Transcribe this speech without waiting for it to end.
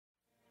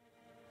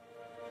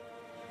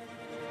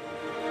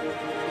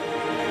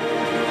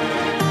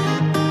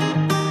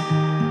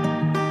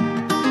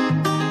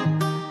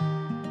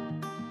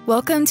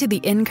Welcome to the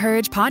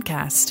Encourage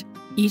podcast.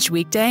 Each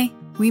weekday,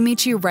 we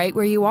meet you right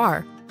where you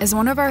are as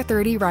one of our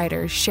 30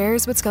 writers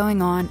shares what's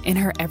going on in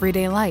her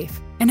everyday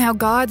life and how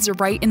God's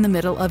right in the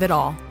middle of it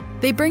all.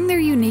 They bring their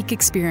unique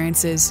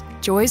experiences,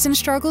 joys and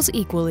struggles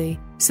equally,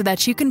 so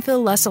that you can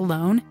feel less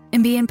alone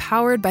and be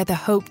empowered by the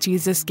hope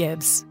Jesus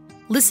gives.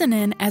 Listen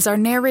in as our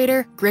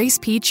narrator, Grace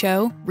P.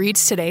 Cho,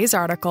 reads today's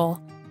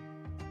article.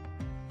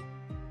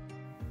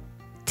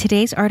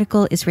 Today's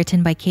article is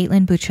written by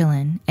Kaitlyn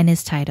Bouchillon and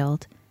is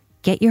titled,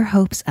 Get Your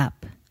Hopes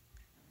Up.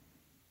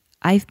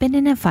 I've been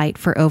in a fight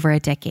for over a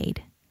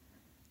decade.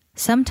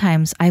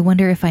 Sometimes I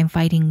wonder if I'm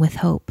fighting with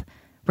hope,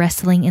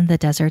 wrestling in the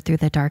desert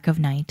through the dark of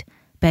night,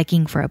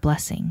 begging for a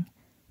blessing.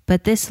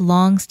 But this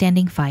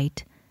long-standing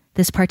fight,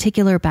 this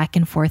particular back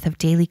and forth of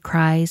daily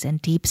cries and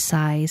deep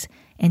sighs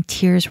and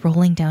tears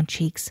rolling down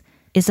cheeks,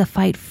 is a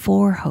fight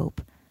for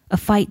hope, a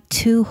fight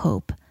to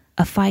hope,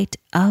 a fight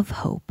of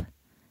hope.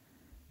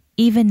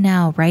 Even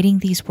now, writing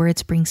these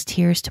words brings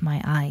tears to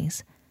my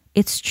eyes.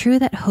 It's true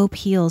that hope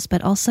heals,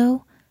 but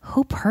also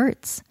hope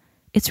hurts.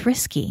 It's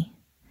risky.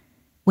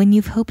 When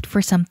you've hoped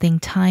for something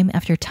time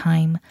after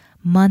time,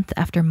 month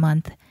after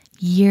month,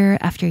 year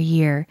after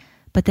year,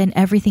 but then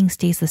everything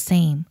stays the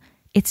same,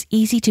 it's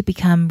easy to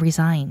become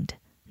resigned,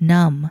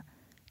 numb,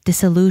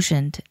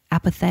 disillusioned,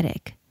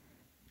 apathetic.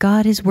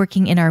 God is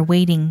working in our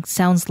waiting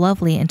sounds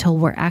lovely until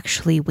we're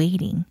actually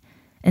waiting,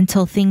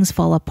 until things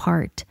fall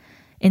apart,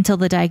 until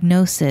the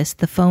diagnosis,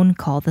 the phone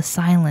call, the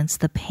silence,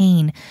 the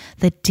pain,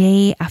 the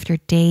day after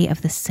day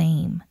of the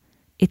same.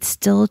 It's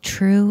still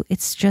true,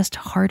 it's just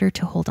harder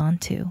to hold on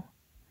to.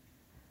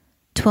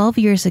 12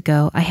 years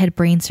ago, I had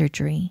brain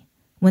surgery.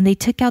 When they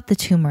took out the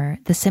tumor,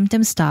 the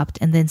symptoms stopped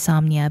and the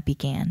insomnia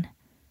began.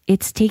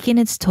 It's taken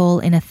its toll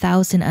in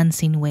 1,000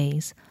 unseen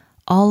ways,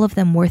 all of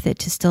them worth it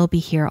to still be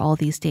here all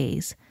these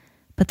days.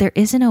 But there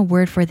isn't a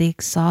word for the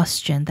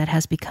exhaustion that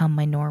has become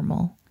my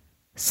normal.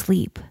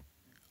 Sleep.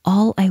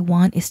 All I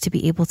want is to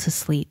be able to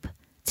sleep,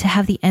 to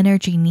have the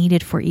energy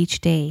needed for each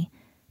day,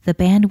 the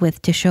bandwidth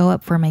to show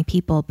up for my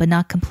people but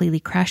not completely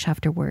crash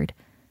afterward,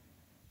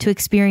 to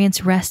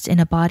experience rest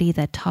in a body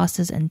that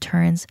tosses and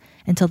turns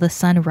until the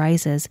sun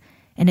rises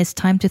and it's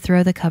time to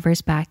throw the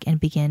covers back and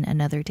begin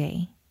another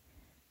day.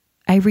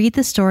 I read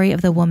the story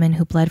of the woman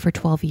who bled for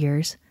 12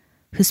 years,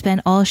 who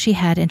spent all she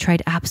had and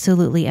tried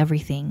absolutely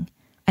everything.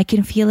 I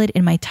can feel it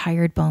in my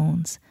tired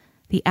bones.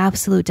 The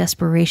absolute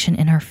desperation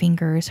in her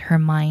fingers, her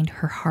mind,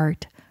 her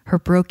heart, her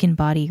broken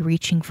body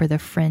reaching for the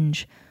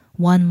fringe,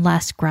 one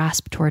last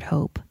grasp toward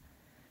hope.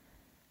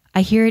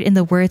 I hear it in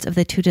the words of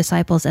the two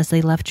disciples as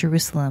they left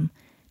Jerusalem,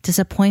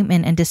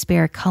 disappointment and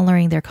despair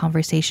coloring their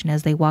conversation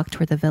as they walked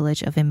toward the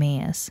village of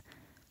Emmaus.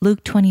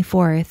 Luke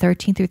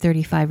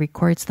 24:13-35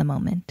 records the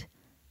moment.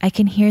 I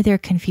can hear their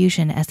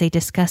confusion as they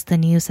discuss the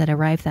news that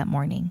arrived that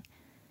morning,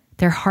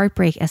 their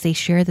heartbreak as they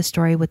share the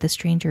story with the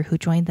stranger who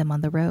joined them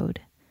on the road.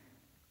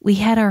 We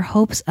had our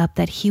hopes up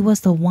that he was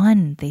the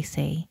one, they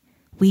say.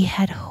 We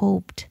had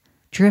hoped.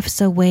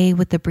 Drifts away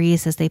with the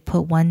breeze as they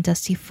put one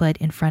dusty foot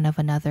in front of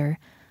another,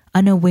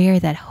 unaware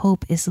that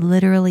hope is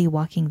literally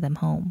walking them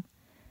home.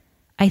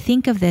 I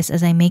think of this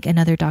as I make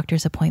another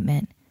doctor's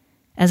appointment,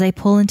 as I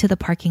pull into the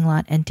parking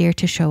lot and dare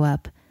to show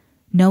up,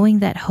 knowing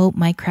that hope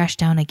might crash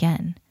down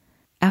again.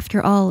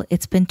 After all,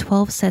 it's been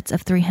 12 sets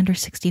of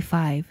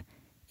 365,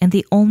 and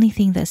the only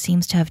thing that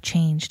seems to have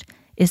changed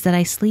is that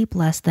I sleep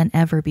less than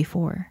ever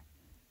before.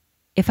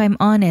 If I'm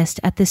honest,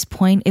 at this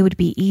point, it would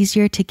be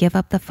easier to give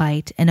up the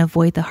fight and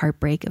avoid the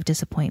heartbreak of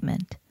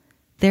disappointment.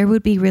 There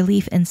would be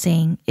relief in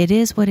saying, it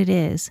is what it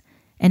is,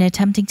 and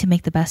attempting to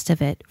make the best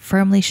of it,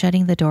 firmly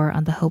shutting the door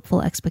on the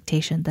hopeful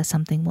expectation that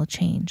something will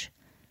change.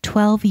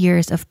 12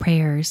 years of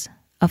prayers,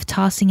 of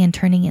tossing and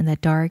turning in the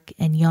dark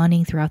and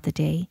yawning throughout the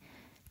day,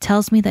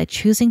 tells me that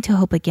choosing to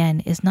hope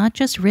again is not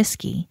just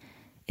risky,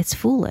 it's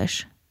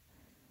foolish.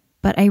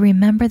 But I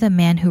remember the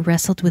man who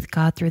wrestled with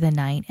God through the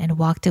night and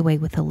walked away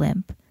with a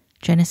limp.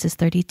 Genesis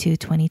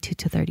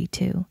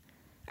 32:22-32.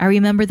 I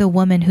remember the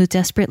woman who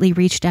desperately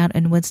reached out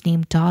and was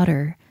named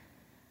daughter.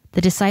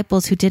 The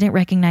disciples who didn't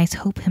recognize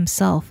hope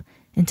himself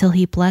until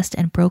he blessed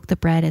and broke the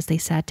bread as they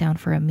sat down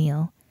for a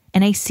meal.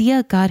 And I see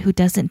a God who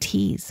doesn't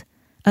tease,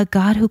 a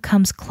God who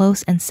comes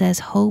close and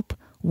says hope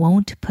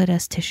won't put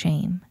us to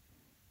shame.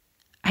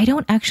 I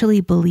don't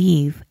actually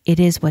believe it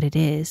is what it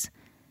is.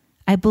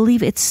 I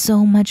believe it's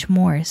so much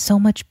more, so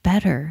much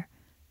better.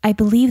 I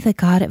believe the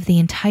God of the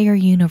entire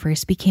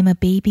universe became a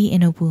baby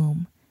in a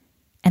womb,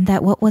 and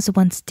that what was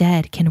once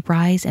dead can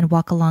rise and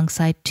walk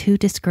alongside two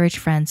discouraged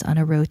friends on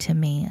a road to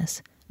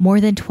Emmaus. More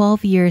than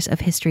 12 years of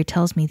history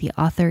tells me the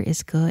author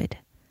is good.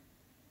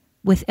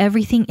 With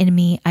everything in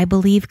me, I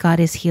believe God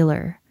is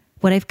healer.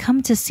 What I've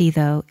come to see,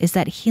 though, is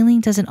that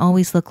healing doesn't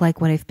always look like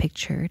what I've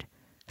pictured.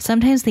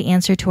 Sometimes the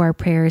answer to our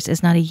prayers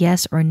is not a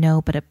yes or no,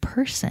 but a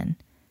person.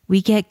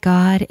 We get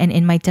God, and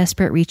in my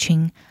desperate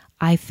reaching,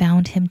 I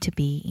found him to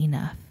be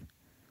enough.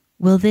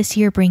 Will this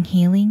year bring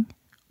healing?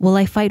 Will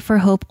I fight for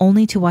hope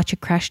only to watch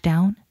it crash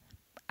down?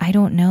 I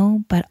don't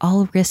know, but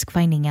I'll risk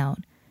finding out,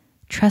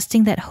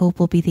 trusting that hope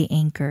will be the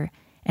anchor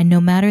and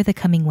no matter the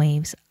coming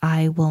waves,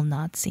 I will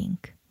not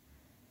sink.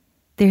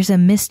 There's a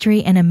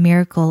mystery and a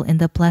miracle in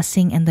the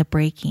blessing and the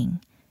breaking.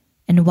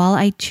 And while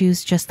I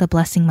choose just the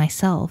blessing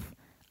myself,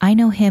 I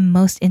know Him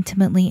most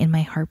intimately in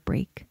my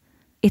heartbreak.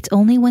 It's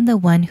only when the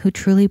one who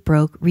truly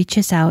broke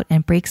reaches out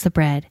and breaks the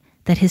bread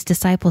that His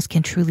disciples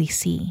can truly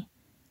see.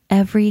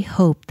 Every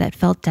hope that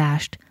felt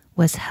dashed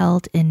was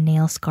held in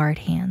nail-scarred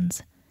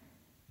hands.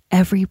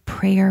 Every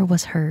prayer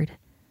was heard.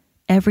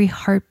 Every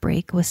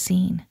heartbreak was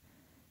seen.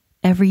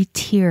 Every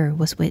tear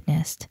was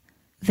witnessed.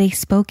 They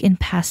spoke in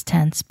past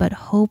tense, but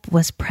hope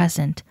was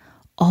present,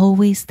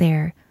 always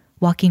there,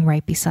 walking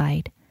right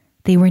beside.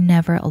 They were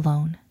never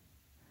alone.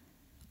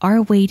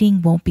 Our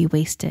waiting won't be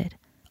wasted.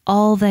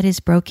 All that is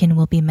broken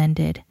will be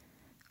mended.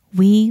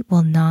 We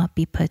will not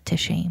be put to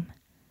shame.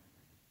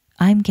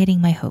 I'm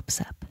getting my hopes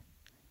up.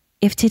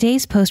 If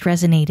today's post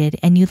resonated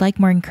and you'd like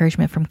more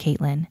encouragement from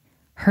Kaitlyn,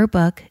 her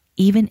book,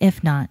 Even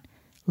If Not,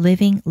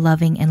 Living,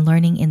 Loving, and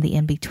Learning in the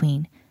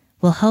In-Between,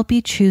 will help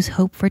you choose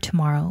hope for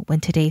tomorrow when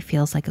today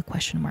feels like a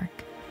question mark.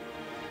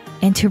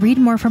 And to read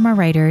more from our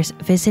writers,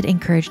 visit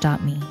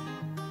encourage.me.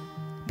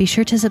 Be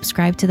sure to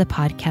subscribe to the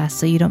podcast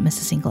so you don't miss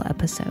a single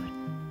episode.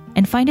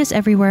 And find us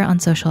everywhere on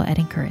social at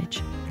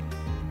Encourage.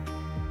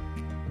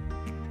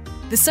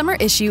 The summer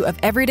issue of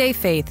Everyday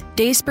Faith,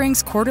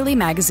 Dayspring's quarterly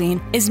magazine,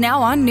 is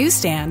now on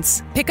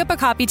newsstands. Pick up a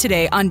copy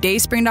today on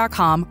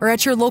dayspring.com or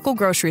at your local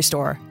grocery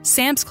store,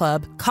 Sam's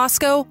Club,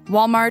 Costco,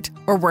 Walmart,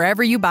 or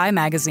wherever you buy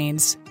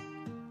magazines.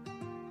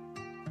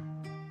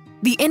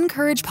 The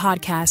Encourage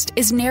podcast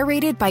is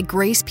narrated by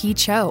Grace P.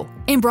 Cho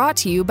and brought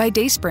to you by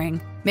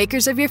Dayspring,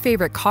 makers of your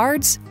favorite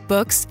cards,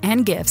 books,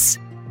 and gifts.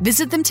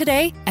 Visit them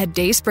today at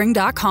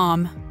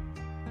dayspring.com.